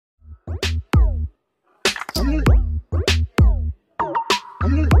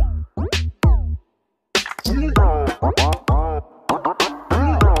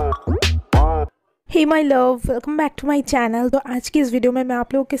My love, welcome back to my channel. तो आज की इस वीडियो में मैं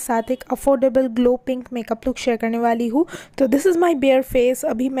आप लोगों के साथ एक affordable glow pink makeup look share करने वाली हूँ। तो this is my bear face.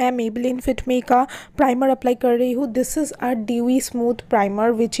 अभी मैं मेबेलिन फिट मी का प्राइमर अप्लाई कर रही हूँ। This is a dewy smooth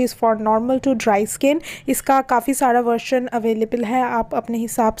primer which is for normal to dry skin. इसका काफ़ी सारा वर्जन अवेलेबल है, आप अपने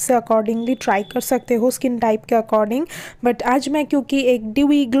हिसाब से अकॉर्डिंगली ट्राई कर सकते हो स्किन टाइप के अकॉर्डिंग। बट आज मैं क्योंकि एक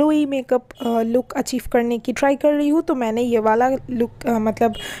dewy glowy makeup look achieve करने की ट्राई कर रही हूँ, तो मैंने ये वाला लुक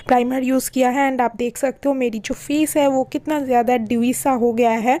मतलब प्राइमर यूज़ किया है। एंड आप देख सकते हो मेरी जो फेस है वो कितना ज़्यादा ड्यूई सा हो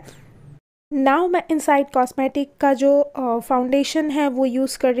गया है। नाउ मैं इनसाइड कॉस्मेटिक का जो फाउंडेशन है वो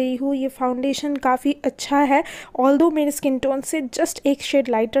यूज़ कर रही हूँ। ये फाउंडेशन काफ़ी अच्छा है, ऑल्दो मेरे स्किन टोन से जस्ट एक शेड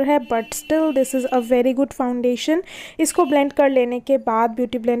लाइटर है, but still this is a very good foundation. इसको ब्लेंड कर लेने के बाद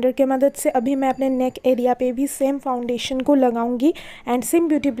ब्यूटी ब्लेंडर की मदद से अभी मैं अपने नेक एरिया पे भी सेम फाउंडेशन को लगाऊंगी एंड सेम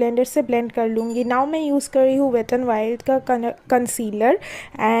ब्यूटी ब्लेंडर से ब्लेंड कर लूँगी। नाउ मैं यूज़ कर रही हूँ वेट एंड वाइल्ड का concealer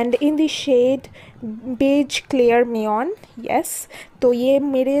and in the shade beige clear मियॉन। Yes, तो ये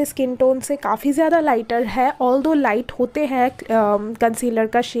मेरे स्किन टोन से काफ़ी ज़्यादा लाइटर है, ऑल्दो लाइट होते हैं कंसीलर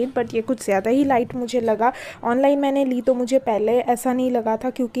का शेड, बट ये कुछ ज़्यादा ही लाइट मुझे लगा। ऑनलाइन मैंने ली तो मुझे पहले ऐसा नहीं लगा था,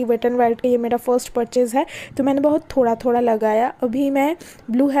 क्योंकि वेट एंड वाइल्ड का ये मेरा फर्स्ट परचेज़ है, तो मैंने बहुत थोड़ा थोड़ा लगाया। अभी मैं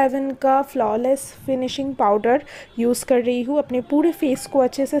ब्लू हेवन का फ्लॉलेस फिनिशिंग पाउडर यूज़ कर रही हूँ अपने पूरे फेस को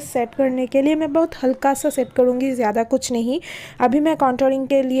अच्छे से सेट करने के लिए। मैं बहुत हल्का सा सेट करूँगी, ज़्यादा कुछ नहीं। अभी मैं कॉन्टोरिंग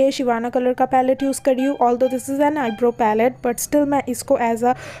के लिए शिवाना कलर का पैलेट यूज़ कर रही हूँ, although this is an eyebrow palette, but still मैं इसको एज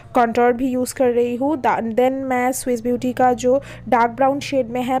अ कॉन्टोर भी यूज़ कर रही हूँ। देन मैं स्विस ब्यूटी का जो डार्क ब्राउन शेड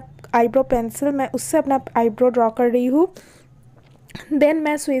में है आईब्रो पेंसिल, मैं उससे अपना आईब्रो ड्रॉ कर रही हूँ। देन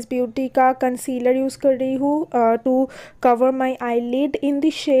मैं स्विस ब्यूटी का कंसीलर यूज़ कर रही हूँ to cover my I lid in the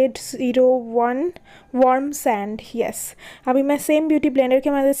shade 01 warm sand. Yes, अभी मैं सेम ब्यूटी ब्लेंडर की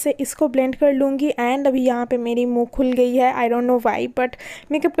मदद से इसको ब्लेंड कर लूँगी। एंड अभी यहाँ पे मेरी मुंह खुल गई है, I don't know why, but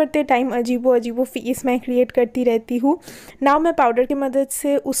makeup करते टाइम अजीबो फेस मैं क्रिएट करती रहती हूँ। नाउ मैं पाउडर की मदद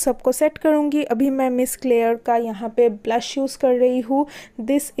से उस सब को सेट करूँगी। अभी मैं मिस क्लेयर का यहाँ पे ब्लश यूज़ कर रही हूँ।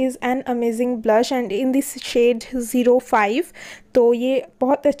 This is an amazing blush and in this shade 05। तो ये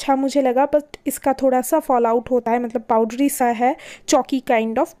बहुत अच्छा मुझे लगा, बट इसका थोड़ा सा फॉल आउट होता है, मतलब पाउडरी सा है, चॉकी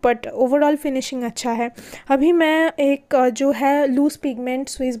kind of, but overall finishing अच्छा है। अभी मैं एक जो है लूज पिगमेंट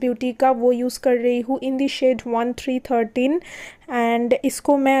स्विस ब्यूटी का वो यूज़ कर रही हूँ इन दी शेड 1313 एंड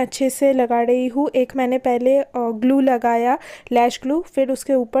इसको मैं अच्छे से लगा रही हूँ। एक मैंने पहले ग्लू लगाया, लैश ग्लू, फिर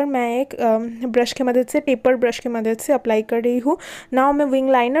उसके ऊपर मैं एक ब्रश की मदद से, टेपर ब्रश की मदद से अप्लाई कर रही हूँ। नाउ मैं विंग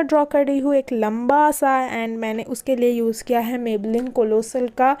लाइनर ड्रॉ कर रही हूँ एक लंबा सा, एंड मैंने उसके लिए यूज़ किया है मेबेलिन कोलोसल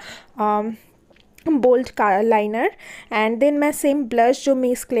का बोल्ड का लाइनर। एंड देन मैं सेम ब्लश जो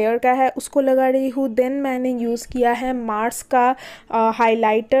मिस क्लेयर का है उसको लगा रही हूँ। देन मैंने यूज़ किया है मार्स का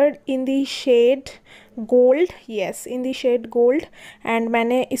highlighter in the shade gold. Yes, in the shade gold, and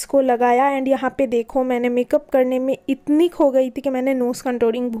मैंने इसको लगाया। एंड यहाँ पे देखो मैंने मेकअप करने में इतनी खो गई थी कि मैंने नोज़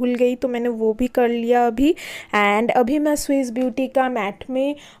कंटूरिंग भूल गई, तो मैंने वो भी कर लिया अभी। एंड अभी मैं स्विस ब्यूटी का मैट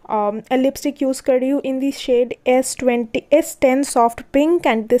में लिपस्टिक यूज़ कर रही हूँ इन दी shade S10 soft pink.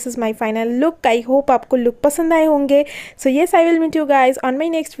 And this is my final look. I hope आपको लुक पसंद आए होंगे। So yes, I will meet you guys on my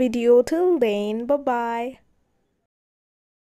next video. Till then, bye bye.